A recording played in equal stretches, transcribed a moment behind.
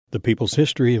The People's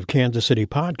History of Kansas City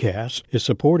podcast is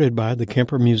supported by the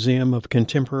Kemper Museum of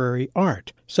Contemporary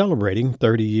Art, celebrating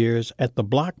 30 years at the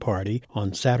Block Party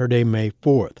on Saturday, May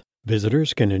 4th.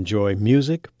 Visitors can enjoy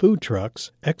music, food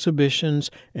trucks,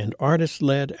 exhibitions, and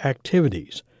artist-led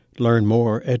activities. Learn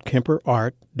more at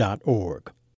kemperart.org.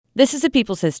 This is The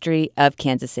People's History of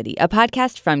Kansas City, a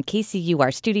podcast from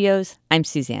KCUR Studios. I'm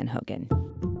Suzanne Hogan.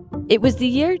 It was the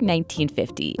year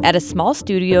 1950 at a small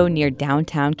studio near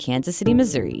downtown Kansas City,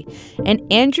 Missouri, and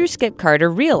Andrew Skip Carter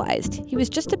realized he was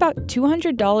just about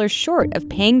 $200 short of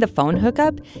paying the phone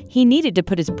hookup he needed to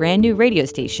put his brand new radio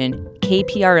station,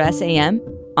 KPRS AM,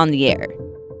 on the air.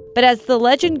 But as the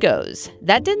legend goes,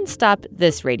 that didn't stop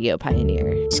this radio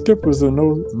pioneer. Skip was a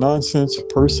no-nonsense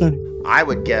person. I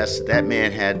would guess that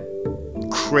man had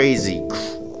crazy,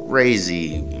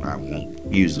 I won't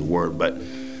use the word, but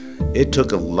it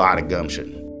took a lot of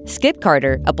gumption. Skip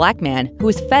Carter, a black man who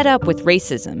was fed up with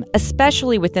racism,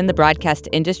 especially within the broadcast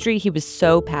industry he was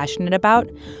so passionate about,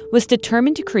 was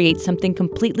determined to create something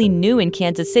completely new in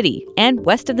Kansas City and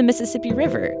west of the Mississippi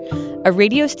River, a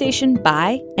radio station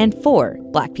by and for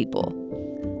black people.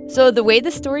 So the way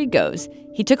the story goes,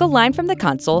 he took a line from the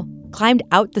console, climbed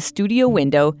out the studio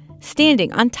window,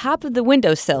 standing on top of the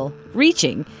windowsill,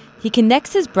 reaching, he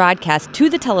connects his broadcast to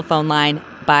the telephone line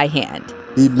by hand.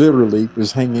 He literally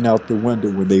was hanging out the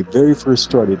window when they very first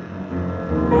started.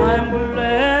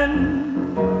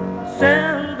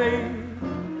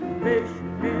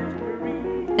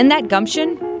 And that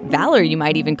gumption, valor you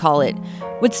might even call it,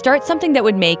 would start something that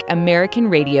would make American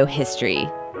radio history.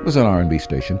 It was an R&B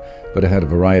station, but it had a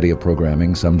variety of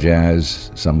programming, some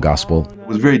jazz, some gospel. It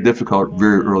was very difficult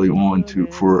very early on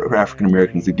for African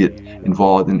Americans to get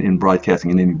involved in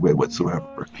broadcasting in any way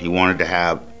whatsoever. He wanted to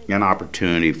have an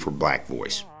opportunity for black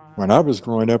voice. When I was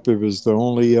growing up, it was the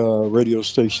only radio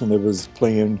station that was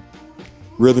playing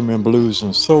rhythm and blues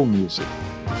and soul music.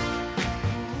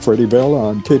 Freddie Bell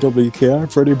on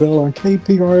KWKI, Freddie Bell on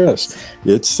KPRS.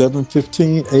 It's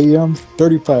 7:15 a.m.,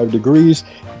 35 degrees.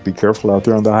 Be careful out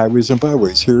there on the highways and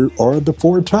byways. Here are the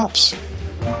four tops.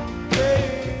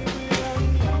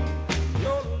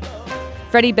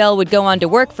 Freddie Bell would go on to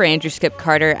work for Andrew Skip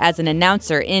Carter as an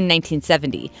announcer in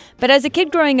 1970. But as a kid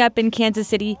growing up in Kansas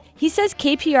City, he says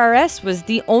KPRS was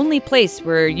the only place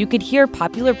where you could hear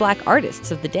popular black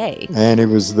artists of the day. And it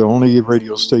was the only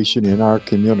radio station in our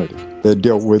community that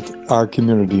dealt with our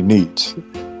community needs.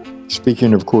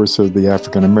 Speaking, of course, of the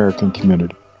African American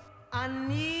community.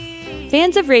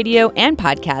 Fans of radio and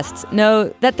podcasts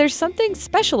know that there's something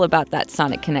special about that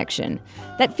sonic connection,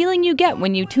 that feeling you get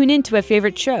when you tune into a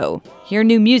favorite show, hear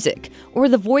new music, or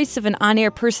the voice of an on-air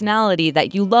personality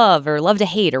that you love or love to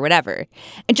hate or whatever,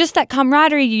 and just that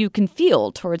camaraderie you can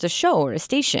feel towards a show or a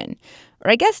station,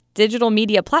 or I guess digital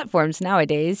media platforms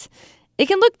nowadays. It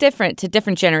can look different to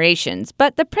different generations,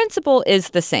 but the principle is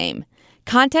the same.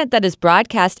 Content that is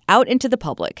broadcast out into the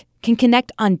public can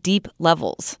connect on deep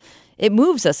levels. It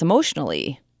moves us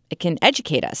emotionally. It can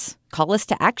educate us, call us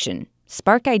to action,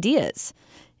 spark ideas.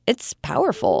 It's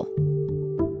powerful.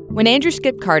 When Andrew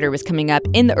Skip Carter was coming up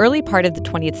in the early part of the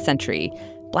 20th century,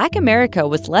 Black America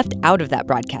was left out of that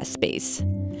broadcast space.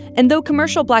 And though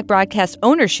commercial black broadcast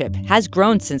ownership has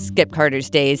grown since Skip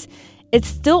Carter's days, it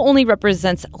still only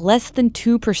represents less than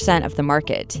 2% of the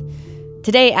market.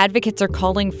 Today, advocates are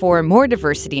calling for more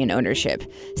diversity in ownership,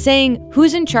 saying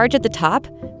who's in charge at the top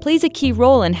plays a key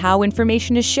role in how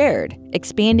information is shared,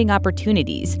 expanding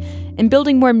opportunities, and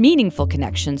building more meaningful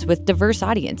connections with diverse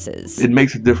audiences. It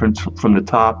makes a difference from the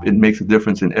top. It makes a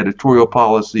difference in editorial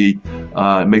policy.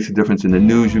 It makes a difference in the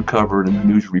news you cover and the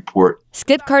news you report.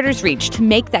 Skip Carter's reach to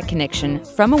make that connection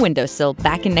from a windowsill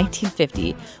back in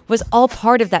 1950 was all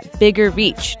part of that bigger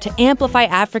reach to amplify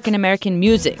African American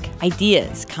music,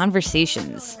 ideas,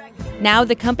 conversations. Now,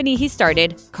 the company he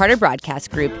started, Carter Broadcast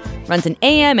Group, runs an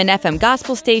AM and FM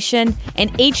gospel station, an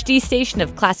HD station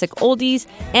of classic oldies,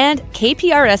 and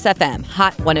KPRS-FM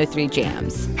Hot 103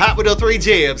 Jamz. Hot 103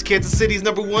 Jamz, Kansas City's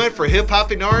 #1 for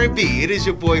hip-hop and R&B. It is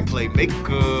your boy,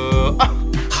 Playmaker.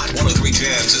 Hot 103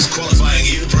 Jamz is qualifying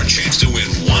you for a chance to win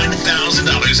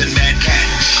 $1,000 in mad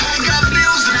cash. I got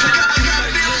bills to pay.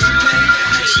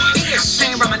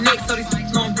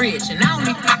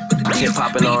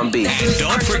 Hip-hop and R&B. And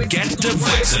don't forget to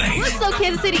vaccinate. What's up,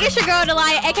 Kansas City? It's your girl,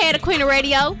 Delia, a.k.a. the Queen of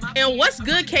Radio. And what's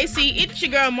good, KC? It's your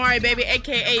girl, Mari, baby,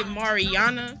 a.k.a.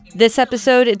 Mariana. This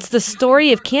episode, it's the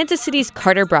story of Kansas City's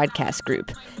Carter Broadcast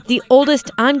Group, the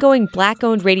oldest ongoing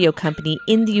black-owned radio company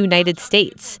in the United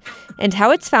States, and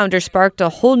how its founder sparked a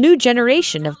whole new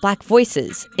generation of black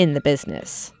voices in the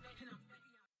business.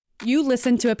 You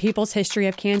listen to A People's History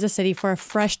of Kansas City for a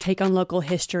fresh take on local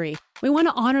history. We want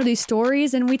to honor these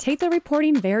stories, and we take the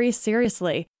reporting very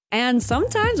seriously. And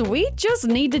sometimes we just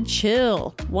need to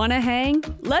chill. Wanna hang?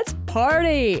 Let's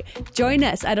party! Join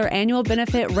us at our annual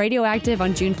benefit Radioactive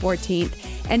on June 14th.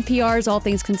 NPR's All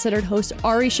Things Considered host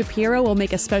Ari Shapiro will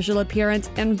make a special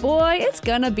appearance, and boy, it's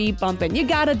gonna be bumpin'. You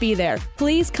gotta be there.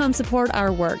 Please come support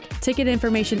our work. Ticket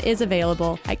information is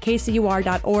available at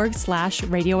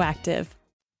kcur.org/radioactive.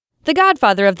 The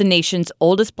godfather of the nation's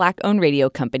oldest black-owned radio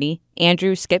company,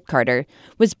 Andrew Skip Carter,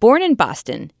 was born in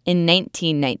Boston in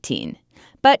 1919.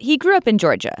 But he grew up in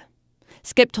Georgia.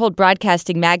 Skip told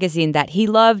Broadcasting Magazine that he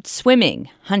loved swimming,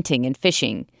 hunting, and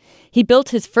fishing. He built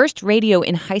his first radio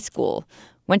in high school,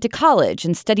 went to college,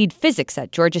 and studied physics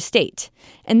at Georgia State.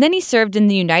 And then he served in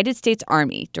the United States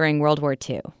Army during World War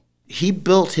II. He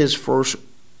built his first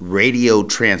radio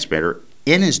transmitter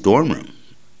in his dorm room.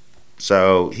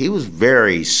 So he was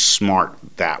very smart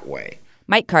that way.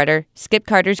 Mike Carter, Skip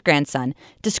Carter's grandson,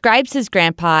 describes his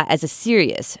grandpa as a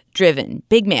serious, driven,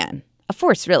 big man. A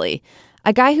force, really.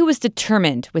 A guy who was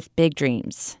determined with big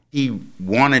dreams. He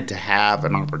wanted to have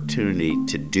an opportunity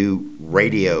to do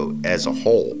radio as a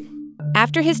whole.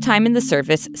 After his time in the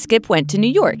service, Skip went to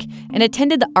New York and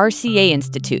attended the RCA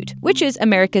Institute, which is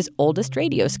America's oldest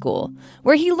radio school,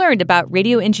 where he learned about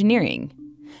radio engineering.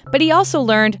 But he also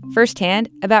learned firsthand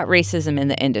about racism in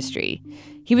the industry.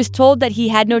 He was told that he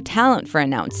had no talent for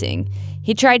announcing.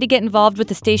 He tried to get involved with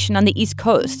the station on the East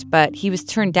Coast, but he was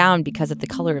turned down because of the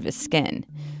color of his skin.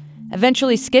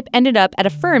 Eventually, Skip ended up at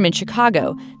a firm in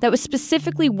Chicago that was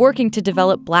specifically working to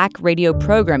develop black radio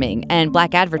programming and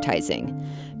black advertising.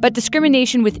 But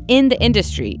discrimination within the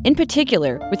industry, in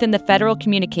particular within the Federal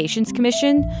Communications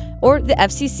Commission, or the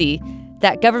FCC,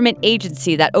 that government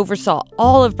agency that oversaw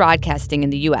all of broadcasting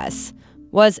in the U.S.,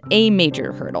 was a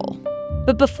major hurdle.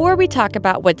 But before we talk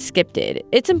about what Skip did,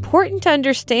 it's important to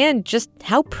understand just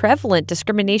how prevalent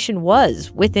discrimination was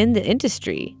within the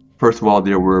industry. First of all,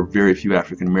 there were very few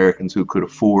African Americans who could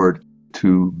afford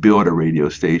to build a radio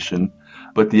station.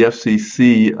 But the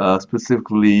FCC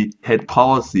specifically had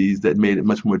policies that made it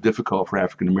much more difficult for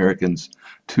African Americans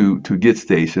to get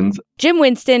stations. Jim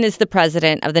Winston is the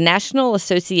president of the National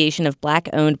Association of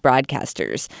Black-Owned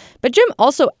Broadcasters. But Jim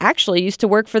also actually used to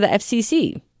work for the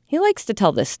FCC. He likes to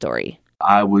tell this story.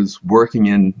 I was working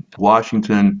in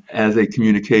Washington as a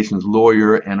communications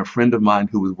lawyer, and a friend of mine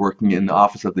who was working in the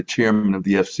office of the chairman of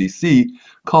the FCC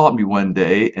called me one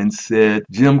day and said,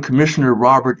 "Jim, Commissioner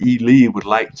Robert E. Lee would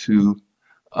like to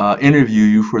interview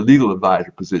you for a legal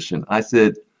advisor position." I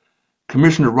said,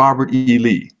 "Commissioner Robert E.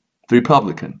 Lee, the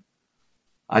Republican."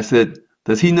 I said,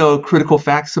 "Does he know critical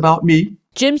facts about me?"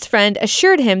 Jim's friend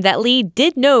assured him that Lee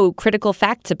did know critical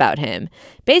facts about him,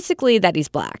 basically that he's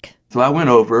black. So I went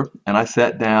over and I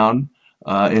sat down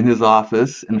in his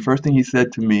office, and the first thing he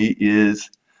said to me is,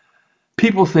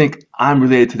 "People think I'm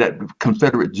related to that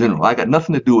Confederate general. I got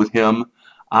nothing to do with him.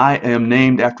 I am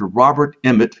named after Robert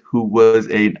Emmet, who was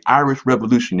an Irish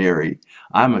revolutionary.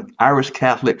 I'm an Irish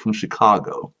Catholic from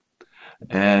Chicago."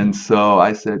 And so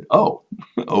I said, "Oh,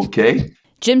 okay."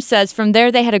 Jim says from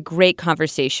there they had a great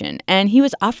conversation, and he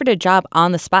was offered a job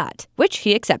on the spot, which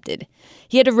he accepted.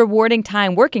 He had a rewarding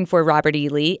time working for Robert E.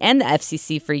 Lee and the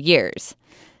FCC for years.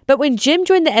 But when Jim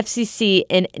joined the FCC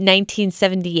in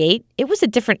 1978, it was a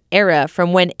different era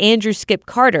from when Andrew Skip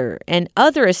Carter and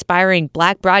other aspiring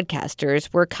black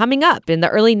broadcasters were coming up in the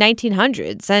early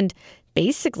 1900s and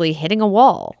basically hitting a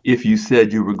wall. If you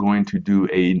said you were going to do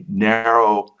a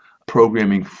narrow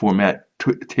programming format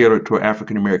tailored to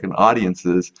African-American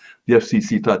audiences, the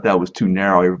FCC thought that was too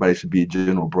narrow. Everybody should be a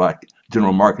general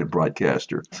market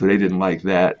broadcaster. So they didn't like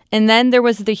that. And then there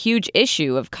was the huge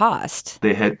issue of cost.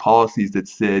 They had policies that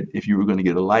said if you were going to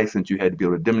get a license, you had to be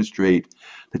able to demonstrate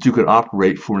that you could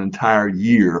operate for an entire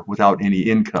year without any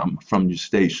income from your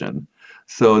station.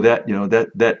 So that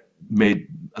made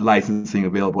licensing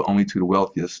available only to the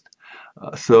wealthiest.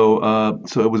 So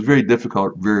it was very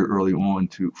difficult very early on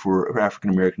for African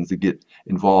Americans to get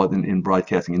involved in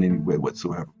broadcasting in any way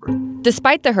whatsoever.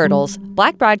 Despite the hurdles,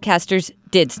 black broadcasters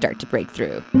did start to break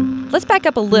through. Let's back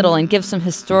up a little and give some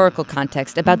historical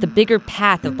context about the bigger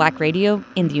path of black radio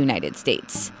in the United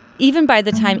States. Even by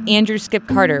the time Andrew Skip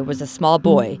Carter was a small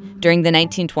boy, during the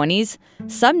 1920s,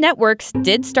 some networks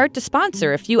did start to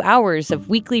sponsor a few hours of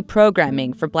weekly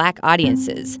programming for black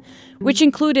audiences, which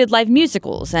included live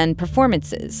musicals and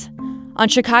performances. On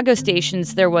Chicago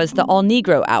stations, there was the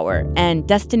All-Negro Hour and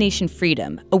Destination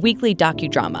Freedom, a weekly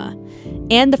docudrama,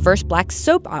 and the first black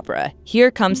soap opera,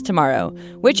 Here Comes Tomorrow,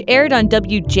 which aired on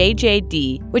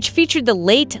WJJD, which featured the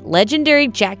late legendary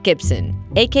Jack Gibson,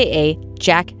 a.k.a.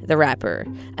 Jack the Rapper,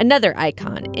 another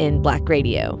icon in black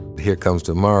radio. Here Comes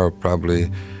Tomorrow probably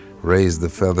raised the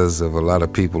feathers of a lot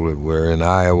of people that were in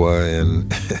Iowa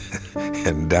and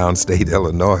and downstate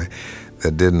Illinois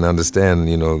that didn't understand,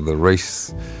 the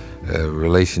race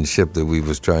relationship that we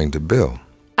was trying to build.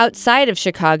 Outside of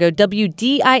Chicago,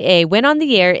 WDIA went on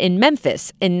the air in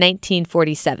Memphis in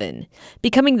 1947,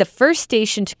 becoming the first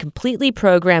station to completely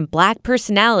program Black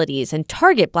personalities and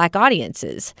target Black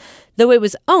audiences, though it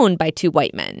was owned by two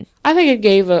white men. I think it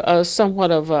gave a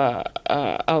somewhat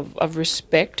of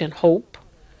respect and hope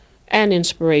and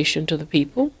inspiration to the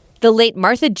people. The late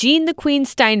Martha Jean the Queen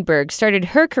Steinberg started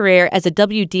her career as a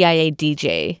WDIA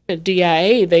DJ. At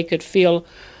DIA, they could feel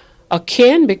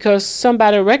akin because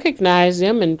somebody recognized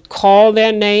them and called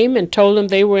their name and told them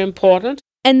they were important.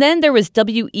 And then there was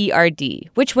WERD,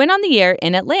 which went on the air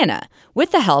in Atlanta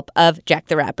with the help of Jack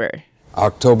the Rapper.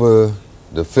 October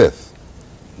the 5th,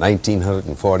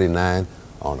 1949,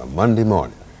 on a Monday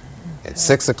morning. At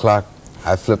 6 o'clock,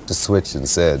 I flipped the switch and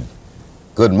said,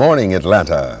 "Good morning,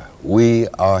 Atlanta. We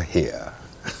are here."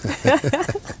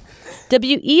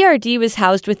 WERD was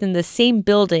housed within the same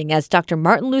building as Dr.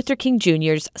 Martin Luther King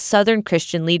Jr.'s Southern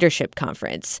Christian Leadership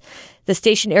Conference. The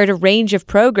station aired a range of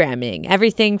programming,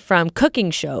 everything from cooking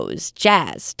shows,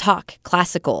 jazz, talk,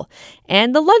 classical,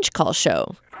 and the lunch call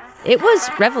show. It was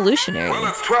revolutionary. Well,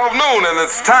 it's 12 noon and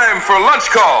it's time for lunch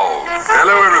calls.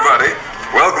 Hello, everybody.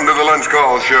 Welcome to the Lunch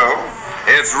Call Show.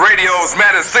 It's radio's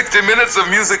maddest 60 minutes of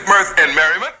music, mirth, and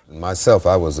merriment. Myself,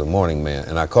 I was a morning man,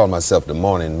 and I called myself the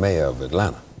morning mayor of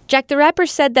Atlanta. Jack the Rapper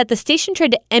said that the station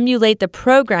tried to emulate the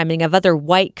programming of other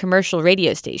white commercial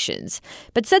radio stations,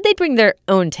 but said they'd bring their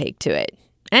own take to it.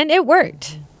 And it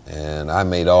worked. And I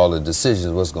made all the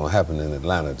decisions what's going to happen in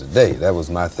Atlanta today. That was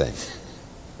my thing.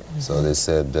 So they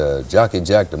said, Jockey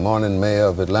Jack, the morning mayor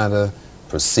of Atlanta,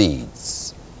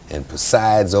 proceeds and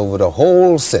presides over the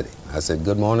whole city. I said,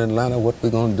 good morning, Atlanta, what we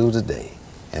going to do today?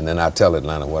 And then I tell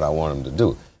Atlanta what I want them to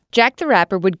do. Jack the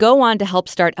Rapper would go on to help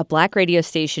start a Black radio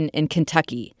station in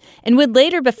Kentucky and would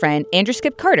later befriend Andrew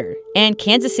Skip Carter and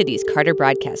Kansas City's Carter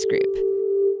Broadcast Group.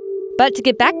 But to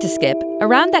get back to Skip,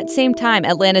 around that same time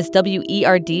Atlanta's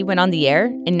WERD went on the air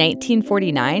in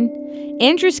 1949,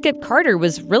 Andrew Skip Carter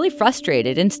was really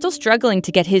frustrated and still struggling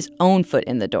to get his own foot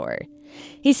in the door.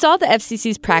 He saw the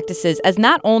FCC's practices as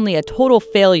not only a total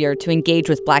failure to engage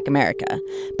with Black America,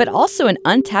 but also an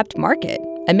untapped market,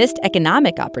 a missed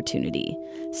economic opportunity.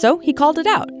 So he called it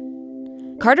out.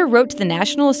 Carter wrote to the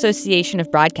National Association of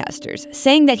Broadcasters,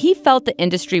 saying that he felt the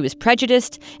industry was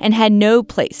prejudiced and had no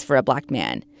place for a Black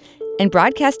man. And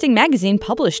Broadcasting Magazine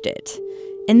published it.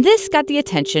 And this got the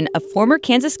attention of former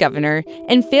Kansas governor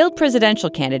and failed presidential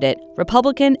candidate,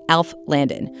 Republican Alf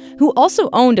Landon, who also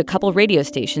owned a couple radio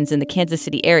stations in the Kansas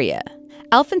City area.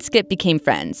 Alf and Skip became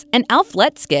friends, and Alf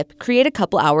let Skip create a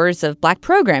couple hours of Black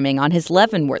programming on his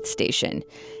Leavenworth station.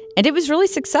 And it was really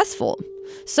successful.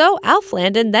 So Alf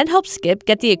Landon then helped Skip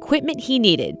get the equipment he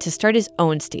needed to start his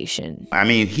own station. I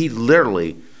mean, he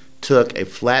literally took a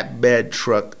flatbed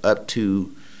truck up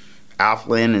to Alf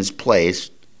Landon's place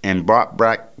and brought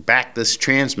back this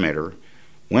transmitter,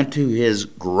 went to his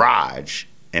garage,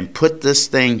 and put this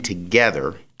thing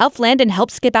together. Alf Landon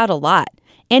helped Skip out a lot,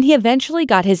 and he eventually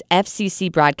got his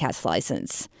FCC broadcast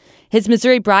license. His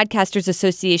Missouri Broadcasters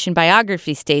Association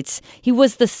biography states he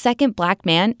was the second Black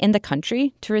man in the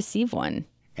country to receive one.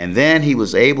 And then he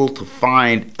was able to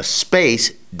find a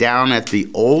space down at the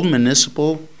old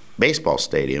municipal baseball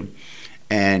stadium,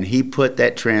 and he put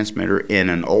that transmitter in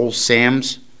an old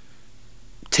Sam's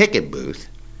ticket booth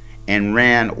and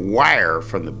ran wire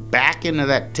from the back end of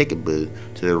that ticket booth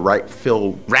to the right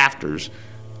field rafters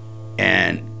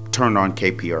and turned on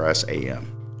KPRS AM.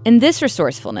 And this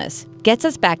resourcefulness gets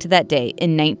us back to that day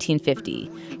in 1950,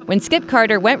 when Skip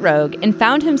Carter went rogue and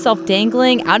found himself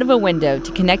dangling out of a window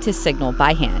to connect his signal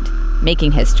by hand,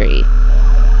 making history.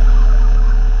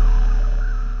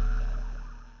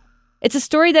 It's a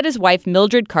story that his wife,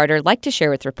 Mildred Carter, liked to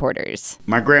share with reporters.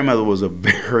 My grandmother was a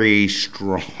very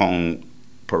strong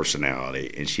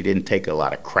personality, and she didn't take a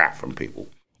lot of crap from people.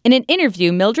 In an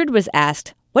interview, Mildred was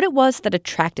asked what it was that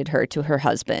attracted her to her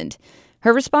husband.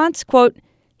 Her response, quote,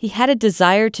 "He had a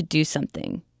desire to do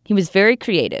something. He was very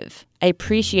creative. I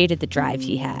appreciated the drive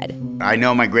he had." I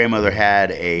know my grandmother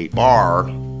had a bar.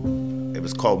 It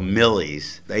was called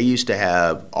Millie's. They used to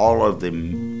have all of the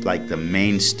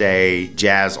mainstay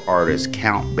jazz artists,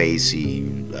 Count Basie,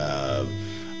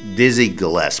 Dizzy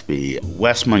Gillespie,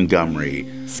 Wes Montgomery.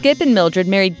 Skip and Mildred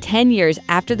married 10 years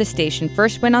after the station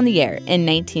first went on the air in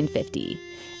 1950.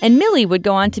 And Millie would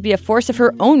go on to be a force of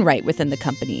her own right within the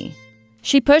company.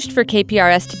 She pushed for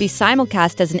KPRS to be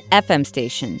simulcast as an FM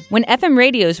station when FM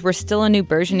radios were still a new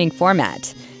burgeoning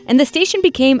format. And the station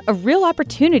became a real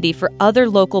opportunity for other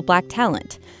local Black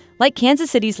talent, like Kansas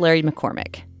City's Larry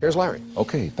McCormick. Here's Larry.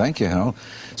 Okay, thank you, Hal.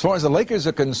 As far as the Lakers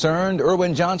are concerned,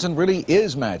 Erwin Johnson really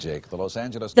is magic.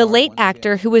 The late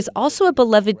actor, who was also a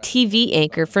beloved TV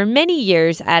anchor for many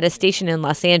years at a station in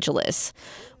Los Angeles.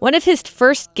 One of his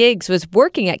first gigs was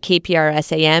working at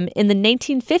KPRS-AM in the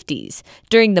 1950s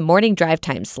during the morning drive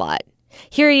time slot.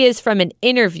 Here he is from an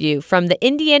interview from the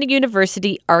Indiana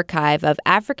University Archive of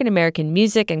African American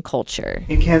Music and Culture.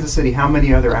 In Kansas City, how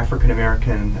many other African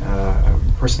American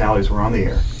personalities were on the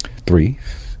air? 3.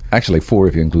 Actually, 4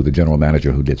 if you include the general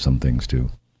manager who did some things too.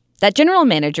 That general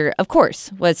manager, of course,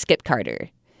 was Skip Carter.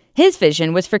 His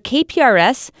vision was for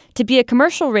KPRS to be a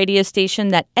commercial radio station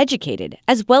that educated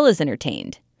as well as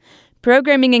entertained.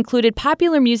 Programming included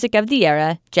popular music of the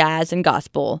era, jazz and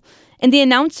gospel, and the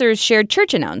announcers shared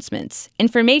church announcements,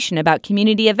 information about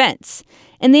community events,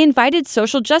 and they invited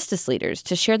social justice leaders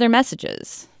to share their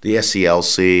messages. The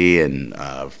SCLC and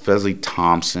Fesley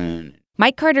Thompson.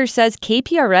 Mike Carter says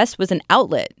KPRS was an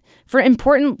outlet for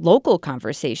important local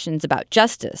conversations about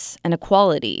justice and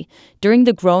equality during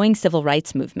the growing civil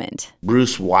rights movement.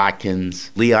 Bruce Watkins,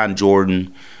 Leon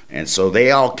Jordan, and so they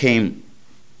all came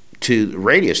to the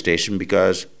radio station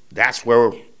because that's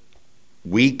where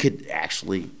we could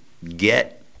actually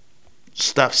get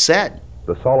stuff said.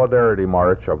 The Solidarity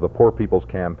March of the Poor People's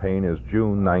Campaign is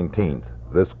June 19th,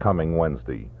 this coming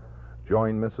Wednesday.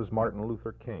 Join Mrs. Martin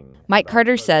Luther King. Mike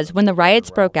Carter says when the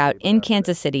riots broke out in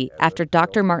Kansas City after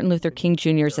Dr. Martin Luther King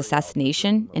Jr.'s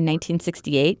assassination in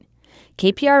 1968,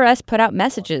 KPRS put out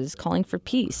messages calling for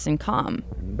peace and calm.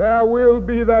 There will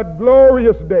be that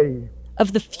glorious day.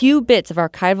 Of the few bits of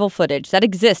archival footage that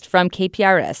exist from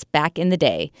KPRS back in the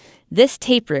day, this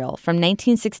tape reel from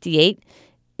 1968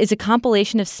 is a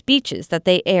compilation of speeches that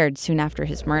they aired soon after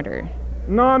his murder.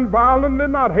 Non-violently,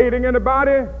 not hating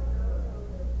anybody.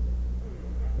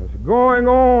 It's going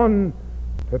on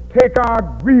to take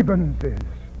our grievances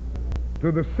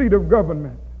to the seat of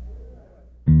government.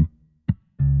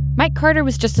 Mike Carter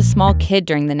was just a small kid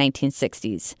during the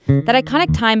 1960s, that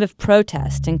iconic time of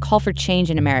protest and call for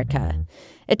change in America.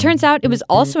 It turns out it was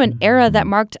also an era that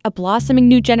marked a blossoming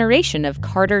new generation of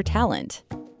Carter talent.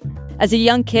 As a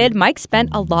young kid, Mike spent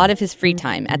a lot of his free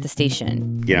time at the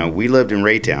station. You know, we lived in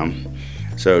Raytown,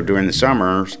 so during the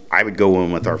summers, I would go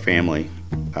in with our family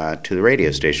to the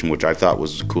radio station, which I thought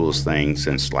was the coolest thing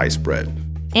since sliced bread.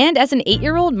 And as an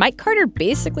 8-year-old, Mike Carter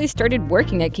basically started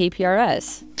working at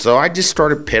KPRS. So I just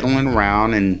started piddling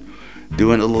around and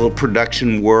doing a little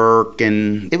production work,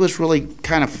 and it was really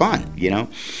kind of fun, you know.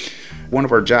 One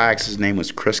of our jocks, his name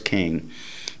was Chris King,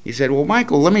 he said, well,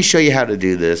 Michael, let me show you how to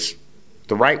do this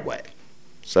the right way.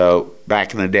 So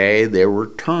back in the day, there were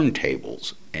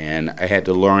turntables, and I had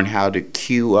to learn how to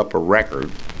cue up a record.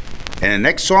 And the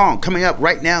next song coming up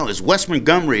right now is Wes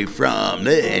Montgomery from,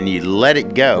 and you let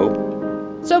it go.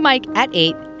 So Mike, at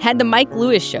 8, had the Mike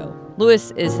Lewis Show.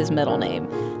 Lewis is his middle name,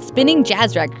 spinning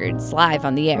jazz records live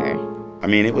on the air. I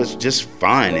mean, it was just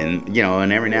fun, and, you know,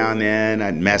 and every now and then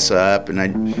I'd mess up and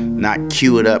I'd not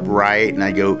cue it up right, and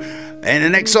I'd go, and the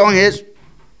next song is,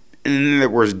 and then there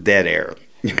was dead air.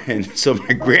 And so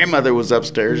my grandmother was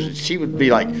upstairs, and she would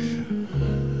be like,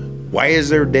 why is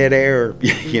there dead air?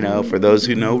 You know, for those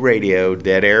who know radio,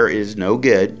 dead air is no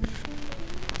good.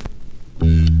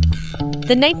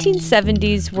 The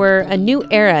 1970s were a new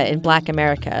era in Black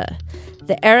America.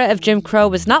 The era of Jim Crow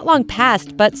was not long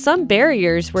past, but some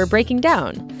barriers were breaking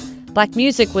down. Black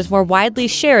music was more widely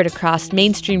shared across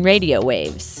mainstream radio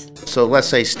waves. So let's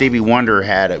say Stevie Wonder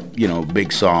had a,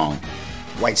 big song.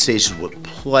 White stations would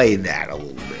play that a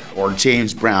little bit. Or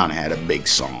James Brown had a big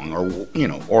song, or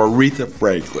Aretha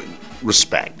Franklin,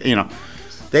 respect.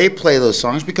 They play those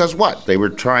songs because what? They were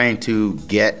trying to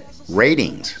get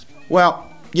ratings. Well,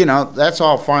 that's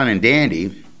all fine and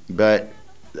dandy, but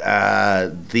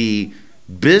the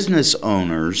business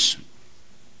owners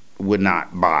would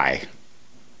not buy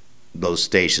those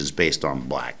stations based on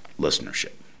black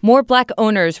listenership. More black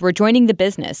owners were joining the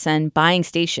business and buying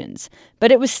stations,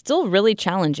 but it was still really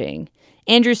challenging.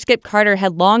 Andrew Skip Carter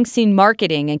had long seen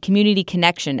marketing and community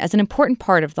connection as an important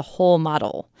part of the whole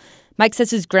model. Mike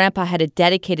says his grandpa had a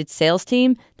dedicated sales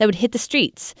team that would hit the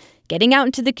streets, getting out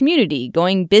into the community,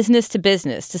 going business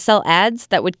to sell ads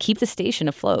that would keep the station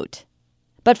afloat.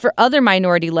 But for other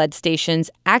minority-led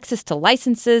stations, access to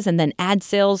licenses and then ad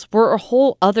sales were a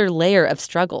whole other layer of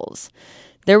struggles.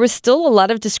 There was still a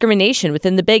lot of discrimination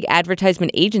within the big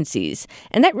advertisement agencies,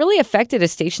 and that really affected a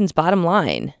station's bottom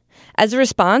line. As a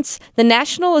response, the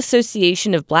National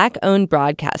Association of Black-Owned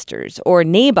Broadcasters, or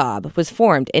NABOB, was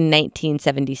formed in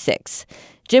 1976.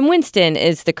 Jim Winston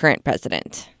is the current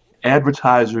president.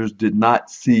 Advertisers did not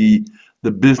see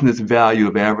the business value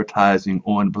of advertising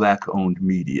on Black-owned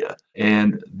media.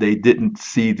 And they didn't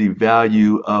see the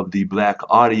value of the Black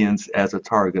audience as a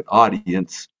target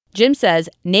audience. Jim says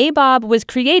NABOB was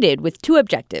created with two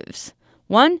objectives.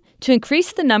 One, to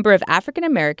increase the number of African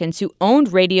Americans who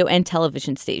owned radio and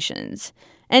television stations.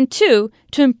 And two,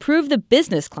 to improve the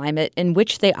business climate in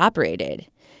which they operated.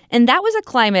 And that was a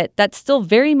climate that still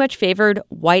very much favored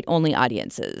white-only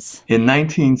audiences. In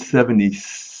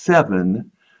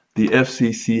 1977, the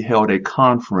FCC held a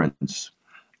conference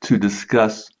to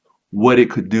discuss what it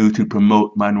could do to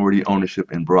promote minority ownership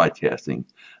in broadcasting.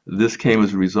 This came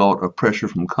as a result of pressure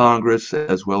from Congress,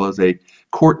 as well as a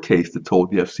court case that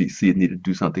told the FCC it needed to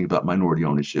do something about minority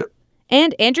ownership.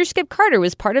 And Andrew Skip Carter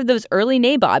was part of those early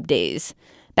NABOB days.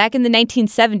 Back in the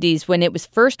 1970s, when it was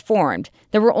first formed,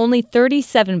 there were only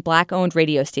 37 Black-owned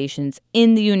radio stations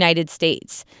in the United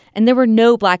States, and there were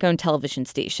no Black-owned television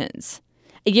stations.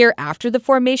 A year after the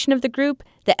formation of the group,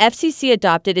 the FCC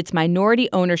adopted its minority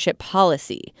ownership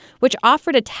policy, which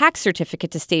offered a tax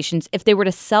certificate to stations if they were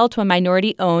to sell to a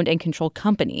minority-owned and controlled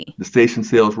company. The station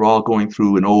sales were all going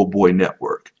through an old boy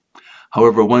network.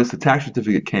 However, once the tax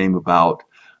certificate came about,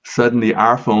 suddenly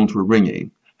our phones were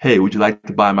ringing. Hey, would you like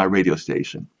to buy my radio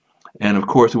station? And of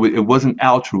course, it wasn't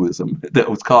altruism that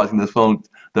was causing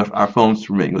our phones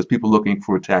to ring. It was people looking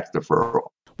for a tax deferral.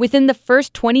 Within the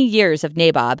first 20 years of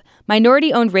NABOB,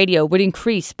 minority-owned radio would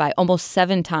increase by almost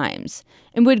 7 times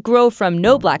and would grow from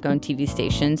no Black-owned TV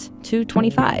stations to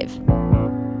 25.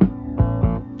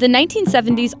 The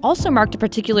 1970s also marked a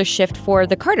particular shift for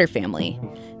the Carter family.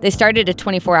 They started a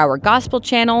 24-hour gospel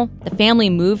channel, the family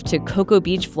moved to Cocoa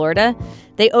Beach, Florida,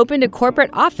 they opened a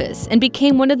corporate office and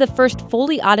became one of the first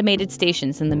fully automated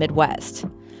stations in the Midwest.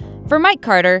 For Mike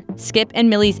Carter, Skip and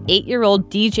Millie's 8-year-old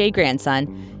DJ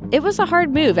grandson, it was a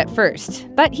hard move at first,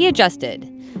 but he adjusted.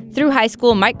 Through high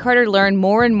school, Mike Carter learned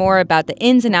more and more about the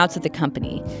ins and outs of the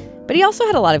company, but he also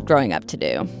had a lot of growing up to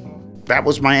do. That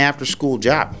was my after-school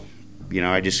job. You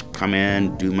know, I just come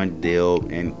in, do my deal.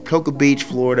 And Cocoa Beach,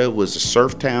 Florida was a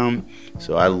surf town,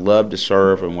 so I loved to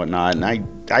surf and whatnot. And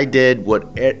I did what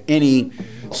any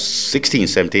 16,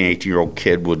 17, 18-year-old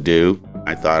kid would do.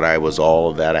 I thought I was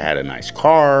all of that. I had a nice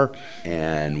car.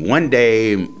 And one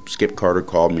day, Skip Carter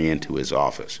called me into his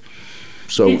office.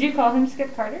 So, did you call him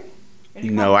Skip Carter?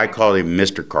 No, I called him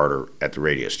Mr. Carter at the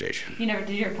radio station. Did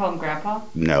you ever call him Grandpa?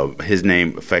 No, his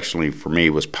name affectionately for me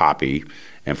was Poppy.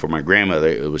 And for my grandmother,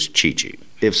 it was Chi-Chi.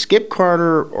 If Skip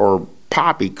Carter or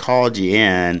Poppy called you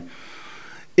in,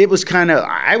 it was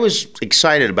I was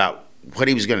excited about what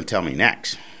he was going to tell me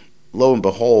next. Lo and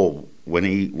behold,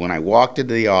 when I walked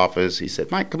into the office, he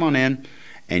said, Mike, come on in.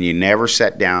 And you never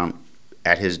sat down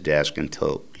at his desk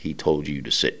until he told you to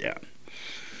sit down.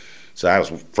 So that was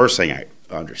the first thing I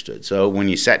understood. So when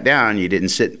you sat down, you didn't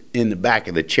sit in the back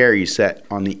of the chair, you sat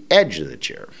on the edge of the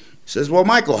chair. He says, well,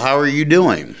 Michael, how are you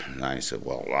doing? And I said,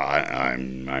 well,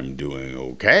 I'm doing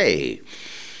okay.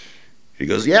 He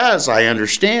goes, yes, I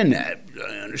understand that.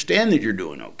 I understand that you're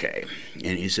doing okay.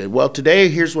 And he said, well, today,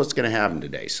 here's what's going to happen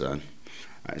today, son.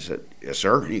 I said, yes,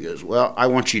 sir. And he goes, well, I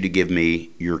want you to give me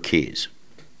your keys.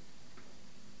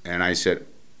 And I said,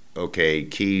 okay,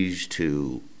 keys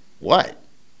to what?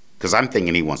 Because I'm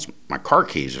thinking he wants my car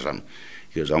keys or something.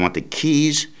 He goes, I want the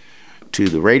keys to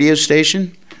the radio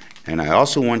station, and I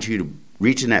also want you to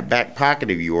reach in that back pocket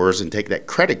of yours and take that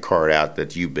credit card out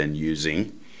that you've been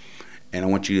using, and I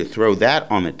want you to throw that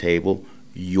on the table.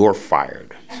 You're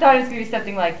fired. I thought it was going to be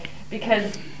something like,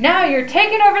 because now you're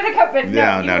taking over the company.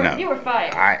 No. You were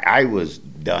fired. I was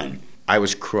done. I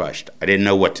was crushed. I didn't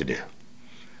know what to do.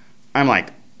 I'm like,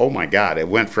 oh my God. It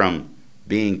went from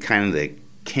being kind of the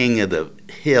king of the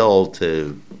hill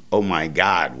to, oh my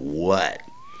God, what?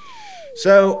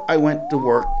 So I went to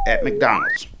work at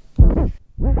McDonald's.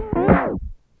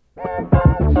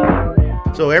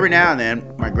 So every now and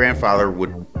then, my grandfather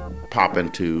would pop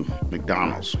into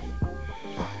McDonald's.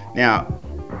 Now,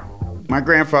 my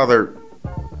grandfather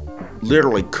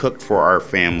literally cooked for our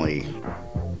family.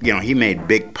 You know, he made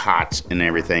big pots and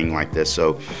everything like this.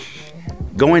 So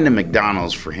going to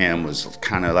McDonald's for him was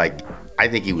kind of like, I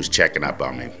think he was checking up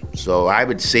on me. So I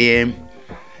would see him,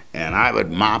 and I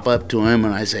would mop up to him,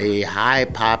 and I'd say, hi,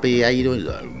 Poppy, how you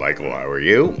doing? Michael, how are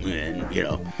you? And, you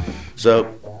know, so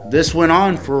this went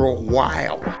on for a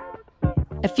while.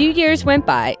 A few years went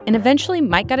by, and eventually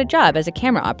Mike got a job as a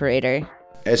camera operator.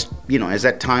 As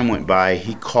that time went by,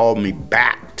 he called me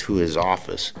back to his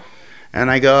office, and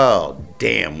I go, oh,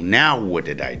 damn, now what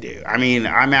did I do? I mean,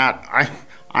 I'm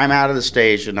out of the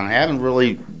station. I haven't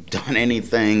really done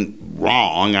anything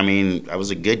wrong. I mean, I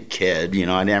was a good kid,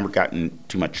 I never got in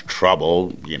too much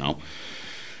trouble,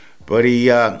 But he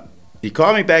He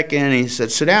called me back in and he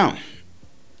said, sit down.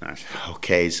 I said,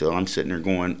 okay, so I'm sitting there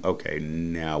going, okay,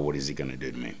 now what is he going to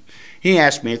do to me? He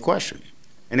asked me a question.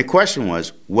 And the question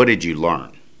was, what did you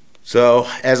learn? So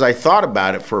as I thought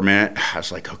about it for a minute, I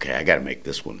was like, okay, I got to make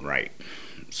this one right.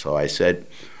 So I said,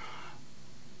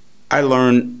 I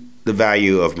learned the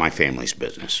value of my family's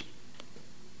business.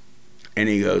 And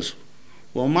he goes,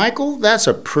 well, Michael, that's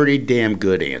a pretty damn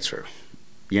good answer.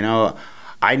 You know,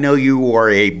 I know you are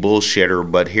a bullshitter,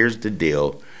 but here's the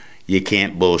deal. You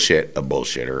can't bullshit a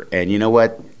bullshitter. And you know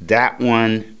what? That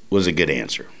one was a good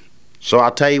answer. So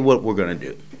I'll tell you what we're going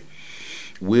to do.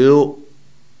 We'll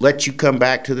let you come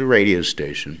back to the radio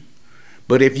station.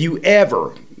 But if you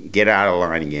ever get out of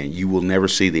line again, you will never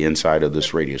see the inside of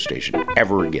this radio station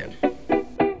ever again.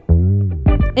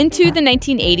 Into the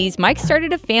 1980s, Mike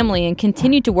started a family and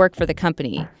continued to work for the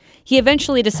company. He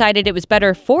eventually decided it was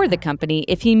better for the company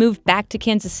if he moved back to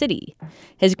Kansas City.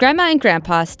 His grandma and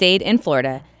grandpa stayed in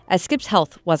Florida, as Skip's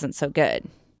health wasn't so good.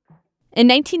 In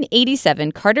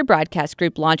 1987, Carter Broadcast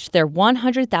Group launched their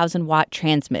 100,000-watt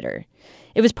transmitter.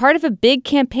 It was part of a big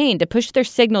campaign to push their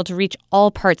signal to reach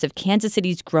all parts of Kansas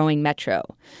City's growing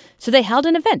metro. So they held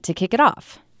an event to kick it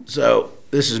off. So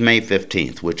this is May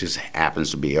 15th, which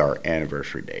happens to be our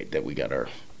anniversary date that we got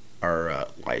our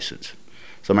license.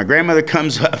 So my grandmother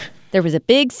comes up. There was a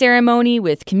big ceremony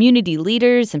with community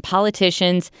leaders and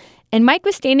politicians, and Mike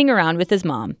was standing around with his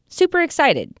mom, super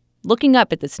excited, looking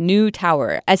up at this new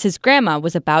tower as his grandma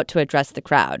was about to address the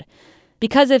crowd.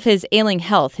 Because of his ailing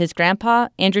health, his grandpa,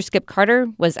 Andrew Skip Carter,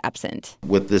 was absent.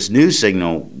 With this new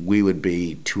signal, we would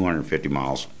be 250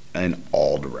 miles in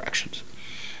all directions.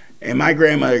 And my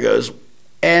grandmother goes,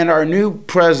 and our new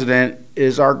president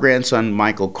is our grandson,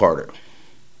 Michael Carter.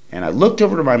 And I looked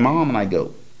over to my mom and I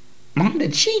go, Mom,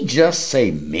 did she just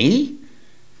say me?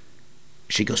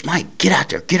 She goes, Mike, get out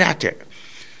there, get out there.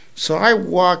 So I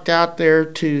walked out there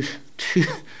to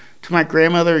my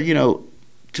grandmother, you know,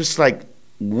 just like,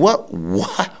 what?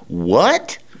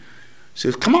 She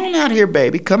goes, come on out here,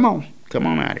 baby, come on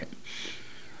out here.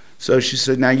 So she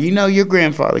said, now you know your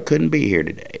grandfather couldn't be here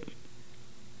today.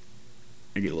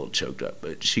 I get a little choked up,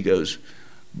 but she goes,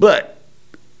 but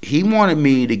he wanted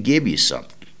me to give you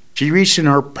something. She reached in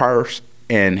her purse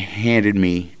and handed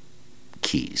me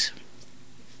keys.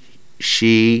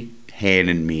 She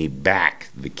handed me back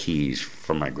the keys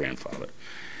from my grandfather.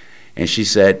 And she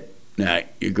said, now,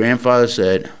 your grandfather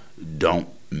said, don't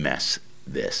mess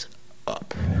this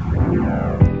up.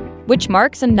 Which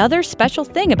marks another special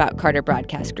thing about Carter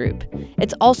Broadcast Group.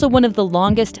 It's also one of the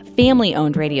longest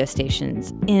family-owned radio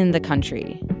stations in the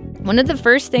country. One of the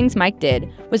first things Mike did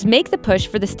was make the push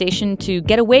for the station to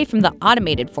get away from the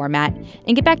automated format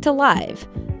and get back to live,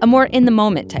 a more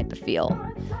in-the-moment type of feel.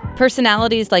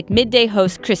 Personalities like midday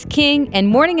host Chris King and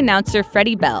morning announcer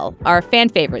Freddie Bell are fan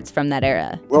favorites from that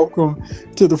era. Welcome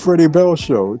to the Freddie Bell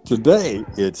Show. Today,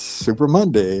 it's Super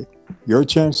Monday. Your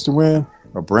chance to win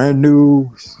a brand new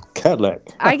Cadillac.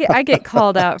 I get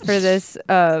called out for this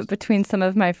between some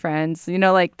of my friends. You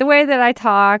know, like the way that I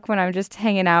talk when I'm just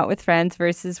hanging out with friends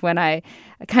versus when I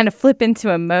kind of flip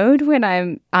into a mode when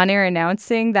I'm on air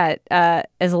announcing that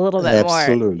is a little bit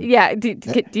Absolutely. more. Yeah. Do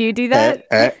you do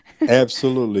that?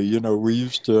 Absolutely. You know, we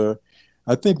used to,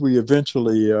 I think we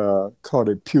eventually called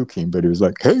it puking, but it was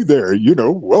like, hey there, you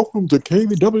know, welcome to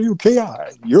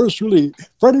KWKI. Yours truly,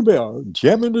 Freddie Bell,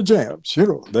 jamming the jams, you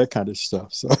know, that kind of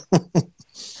stuff.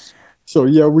 So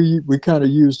yeah, we kind of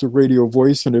used the radio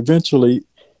voice, and eventually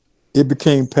it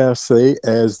became passé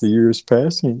as the years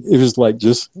passed. And it was like,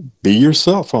 just be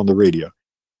yourself on the radio.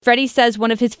 Freddie says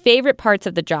one of his favorite parts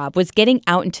of the job was getting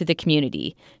out into the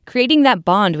community, creating that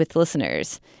bond with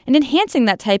listeners, and enhancing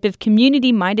that type of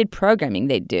community-minded programming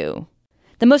they'd do.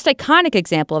 The most iconic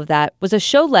example of that was a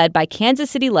show led by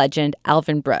Kansas City legend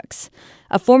Alvin Brooks,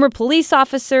 a former police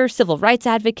officer, civil rights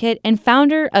advocate, and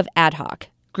founder of Ad Hoc,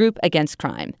 Group Against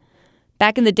Crime.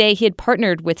 Back in the day, he had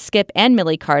partnered with Skip and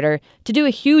Millie Carter to do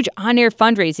a huge on-air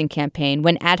fundraising campaign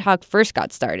when Ad Hoc first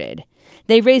got started.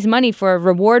 They raised money for a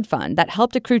reward fund that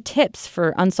helped accrue tips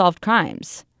for unsolved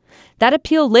crimes. That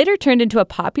appeal later turned into a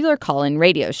popular call-in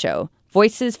radio show,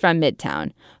 Voices from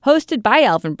Midtown, hosted by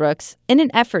Alvin Brooks in an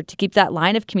effort to keep that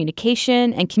line of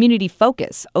communication and community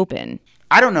focus open.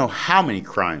 I don't know how many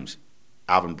crimes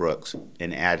Alvin Brooks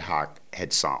and Ad Hoc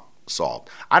had solved.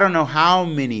 I don't know how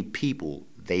many people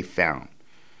they found.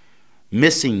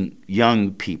 Missing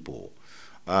young people,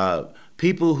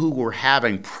 people who were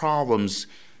having problems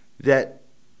that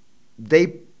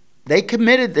they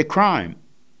committed the crime,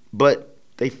 but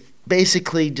they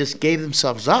basically just gave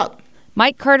themselves up.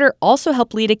 Mike Carter also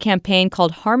helped lead a campaign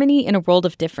called Harmony in a World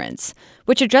of Difference,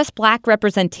 which addressed Black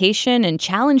representation and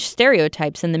challenged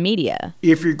stereotypes in the media.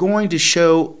 If you're going to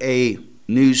show a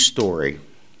news story,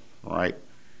 right,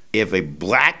 if a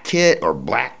Black kid or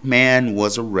Black man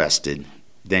was arrested,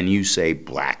 then you say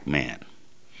Black man.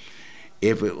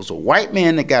 If it was a white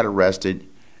man that got arrested,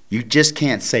 you just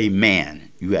can't say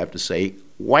man. You have to say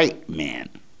white man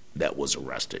that was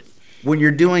arrested. When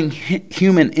you're doing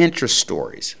human interest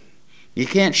stories, you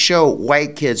can't show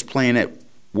white kids playing at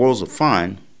Worlds of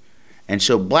Fun and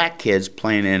show Black kids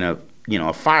playing in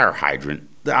a fire hydrant.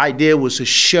 The idea was to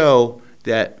show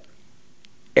that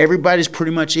everybody's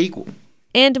pretty much equal.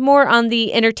 And more on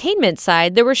the entertainment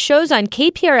side, there were shows on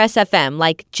KPRS-FM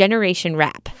like Generation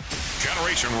Rap.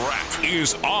 Generation Rap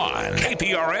is on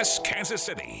KPRS Kansas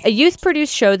City. A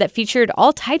youth-produced show that featured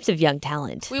all types of young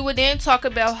talent. We would then talk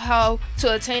about how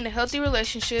to attain a healthy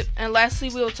relationship, and lastly,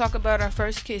 we will talk about our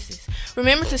first kisses.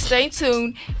 Remember to stay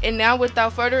tuned, and now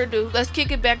without further ado, let's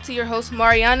kick it back to your host,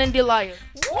 Mariana and Delia.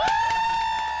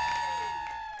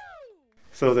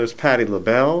 So there's Patti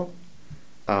LaBelle,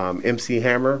 MC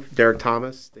Hammer, Derek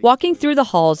Thomas. Walking through the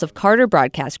halls of Carter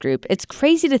Broadcast Group, it's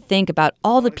crazy to think about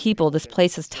all the people this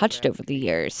place has touched over the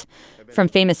years, from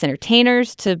famous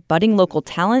entertainers to budding local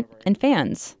talent and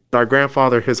fans. Our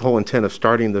grandfather, his whole intent of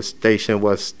starting the station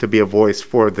was to be a voice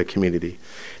for the community,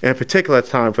 and in particular at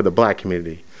the time for the Black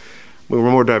community. We're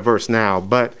more diverse now,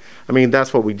 but I mean,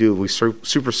 that's what we do. We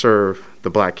super serve the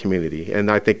Black community,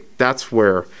 and I think that's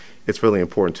where it's really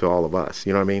important to all of us,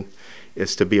 you know what I mean?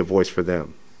 Is to be a voice for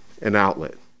them, an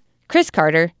outlet. Chris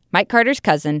Carter, Mike Carter's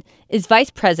cousin, is vice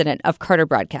president of Carter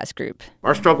Broadcast Group.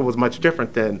 Our struggle was much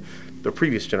different than the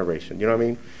previous generation, you know what I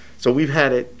mean? So we've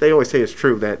had it, they always say it's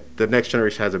true that the next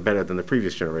generation has it better than the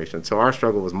previous generation. So our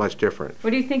struggle was much different.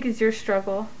 What do you think is your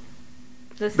struggle?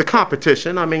 The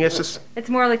competition, I mean, it's just... It's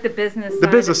more like the business side. The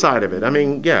business side of it. I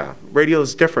mean, yeah, radio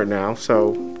is different now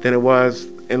than it was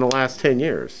in the last 10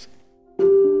 years.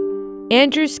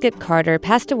 Andrew Skip Carter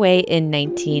passed away in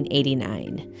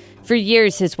 1989. For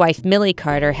years, his wife, Millie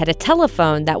Carter, had a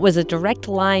telephone that was a direct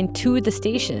line to the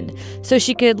station, so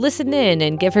she could listen in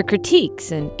and give her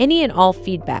critiques and any and all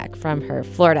feedback from her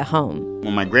Florida home.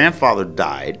 When my grandfather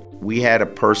died, we had a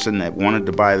person that wanted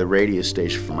to buy the radio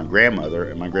station for my grandmother,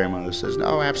 and my grandmother says,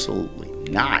 no, absolutely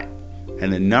not.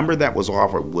 And the number that was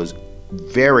offered was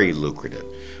very lucrative.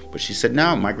 But she said,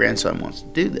 no, my grandson wants to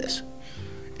do this.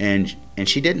 And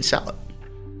she didn't sell it.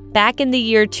 Back in the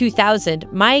year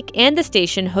 2000, Mike and the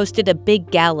station hosted a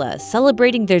big gala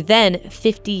celebrating their then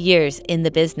 50 years in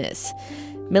the business.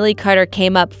 Millie Carter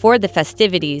came up for the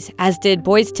festivities, as did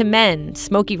Boyz II Men,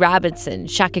 Smokey Robinson,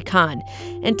 Chaka Khan,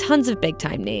 and tons of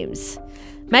big-time names.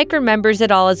 Mike remembers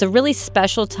it all as a really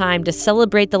special time to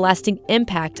celebrate the lasting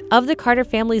impact of the Carter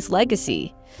family's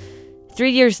legacy. 3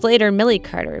 years later, Millie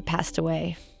Carter passed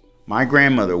away. My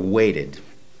grandmother waited,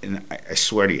 and I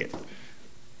swear to you,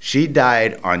 she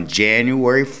died on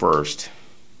January 1st,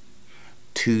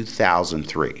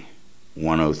 2003,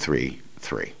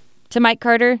 1033. To Mike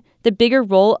Carter, the bigger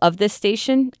role of this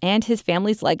station and his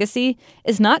family's legacy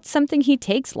is not something he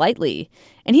takes lightly.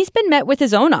 And he's been met with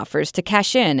his own offers to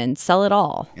cash in and sell it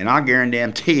all. And I'll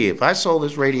guarantee you, if I sold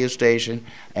this radio station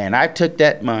and I took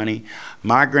that money,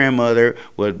 my grandmother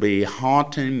would be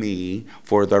haunting me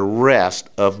for the rest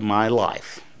of my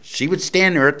life. She would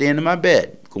stand there at the end of my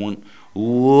bed going,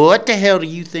 what the hell do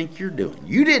you think you're doing?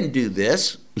 You didn't do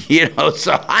this.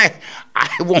 So I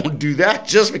won't do that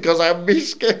just because I'd be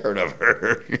scared of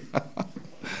her.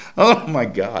 Oh, my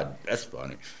God. That's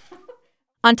funny.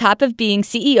 On top of being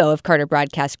CEO of Carter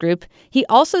Broadcast Group, he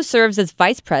also serves as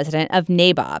vice president of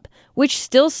NABOB, which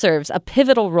still serves a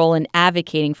pivotal role in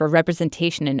advocating for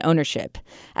representation and ownership,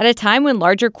 at a time when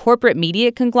larger corporate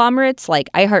media conglomerates like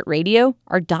iHeartRadio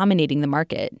are dominating the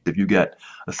market. If you get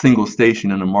a single station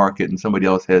in the market and somebody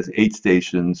else has 8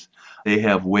 stations, they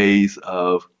have ways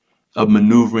of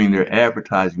maneuvering their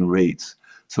advertising rates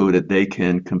so that they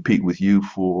can compete with you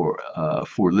for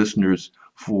listeners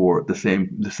for the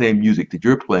same music that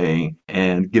you're playing,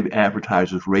 and give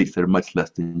advertisers rates that are much less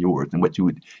than yours and what you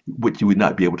would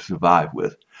not be able to survive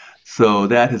with. So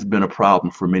that has been a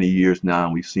problem for many years now,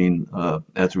 and we've seen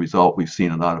as a result we've seen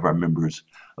a lot of our members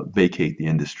vacate the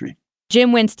industry.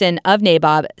 Jim Winston of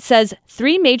NABOB says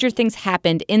 3 major things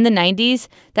happened in the 90s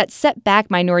that set back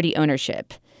minority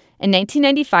ownership. In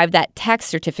 1995, that tax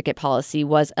certificate policy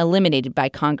was eliminated by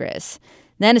Congress.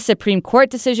 Then a Supreme Court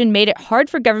decision made it hard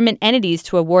for government entities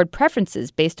to award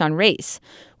preferences based on race,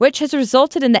 which has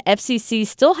resulted in the FCC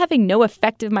still having no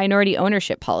effective minority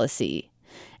ownership policy.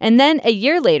 And then a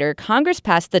year later, Congress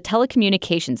passed the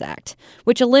Telecommunications Act,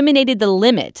 which eliminated the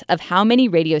limit of how many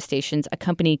radio stations a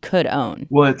company could own.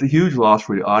 Well, it's a huge loss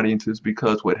for the audiences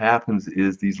because what happens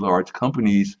is these large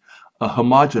companies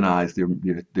homogenize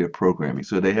their programming.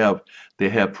 So they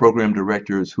have program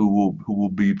directors who will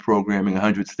be programming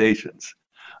 100 stations.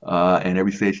 And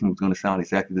every station is going to sound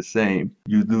exactly the same.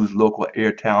 You lose local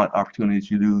air talent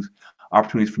opportunities. You lose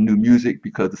opportunities for new music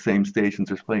because the same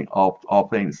stations are all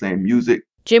playing the same music.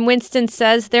 Jim Winston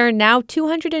says there are now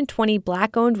 220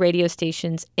 Black-owned radio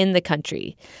stations in the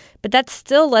country, but that's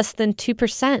still less than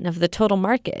 2% of the total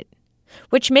market,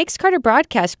 which makes Carter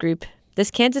Broadcast Group, this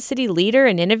Kansas City leader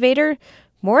and innovator,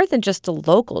 more than just a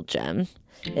local gem.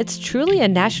 It's truly a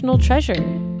national treasure.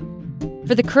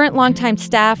 For the current longtime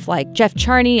staff like Jeff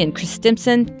Charney and Chris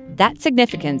Stimson, that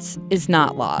significance is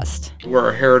not lost. We're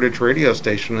a heritage radio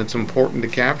station. It's important to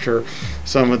capture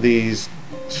some of these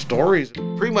stories.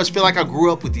 Pretty much feel like I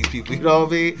grew up with these people, you know what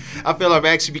I mean? I feel like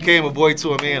I actually became a boy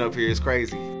to a man up here. It's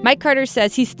crazy. Mike Carter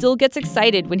says he still gets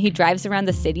excited when he drives around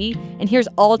the city and hears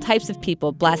all types of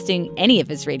people blasting any of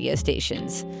his radio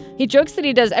stations. He jokes that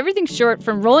he does everything short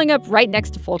from rolling up right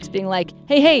next to folks being like,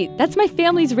 hey, that's my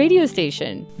family's radio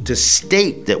station. To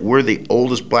state that we're the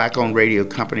oldest Black-owned radio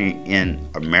company in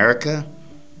America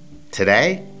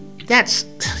today, that's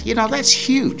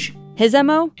huge. His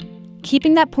MO?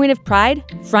 Keeping that point of pride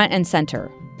front and center,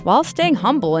 while staying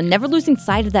humble and never losing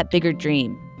sight of that bigger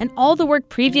dream and all the work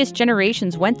previous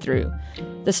generations went through,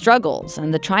 the struggles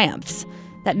and the triumphs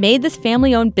that made this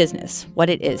family-owned business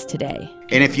what it is today.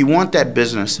 And if you want that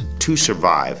business to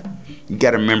survive, you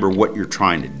got to remember what you're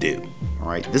trying to do, all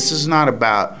right? This is not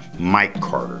about Mike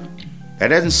Carter. That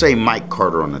doesn't say Mike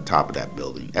Carter on the top of that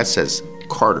building. That says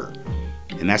Carter,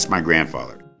 and that's my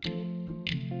grandfather.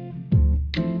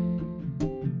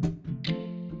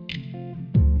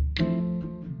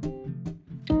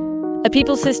 A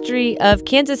People's History of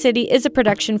Kansas City is a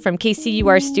production from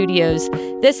KCUR Studios.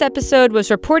 This episode was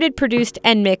reported, produced,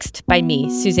 and mixed by me,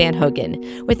 Suzanne Hogan,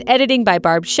 with editing by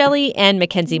Barb Shelley and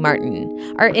Mackenzie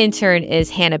Martin. Our intern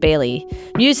is Hannah Bailey.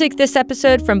 Music this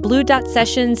episode from Blue Dot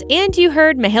Sessions, and you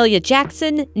heard Mahalia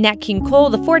Jackson, Nat King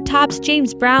Cole, The Four Tops,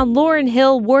 James Brown, Lauryn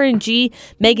Hill, Warren G,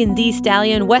 Megan Thee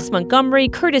Stallion, Wes Montgomery,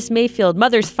 Curtis Mayfield,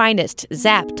 Mother's Finest,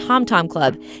 Zap, Tom Tom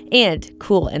Club, and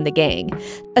Kool and the Gang.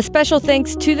 A special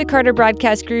thanks to the Carter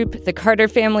Broadcast Group, the Carter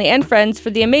family, and friends for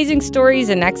the amazing stories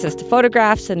and access to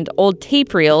photographs and old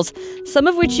tape reels, some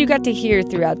of which you got to hear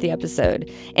throughout the episode,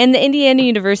 and the Indiana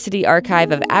University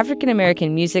Archive of African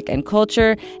American Music and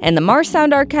Culture, and the Mars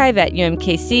Sound Archive at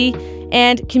UMKC,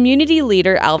 and community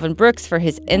leader Alvin Brooks for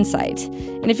his insight.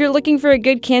 And if you're looking for a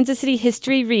good Kansas City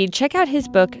history read, check out his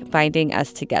book, Binding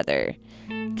Us Together.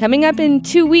 Coming up in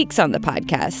 2 weeks on the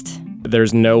podcast.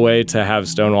 There's no way to have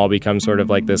Stonewall become sort of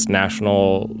like this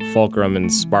national fulcrum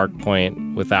and spark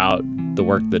point without the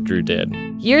work that Drew did.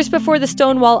 Years before the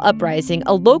Stonewall Uprising,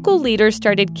 a local leader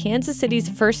started Kansas City's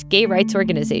first gay rights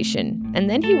organization, and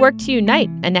then he worked to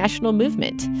unite a national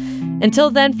movement.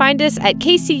 Until then, find us at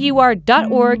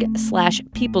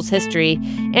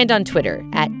kcur.org/peopleshistory and on Twitter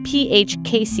at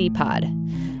PHKCpod.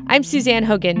 I'm Suzanne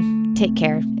Hogan. Take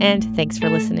care, and thanks for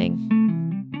listening.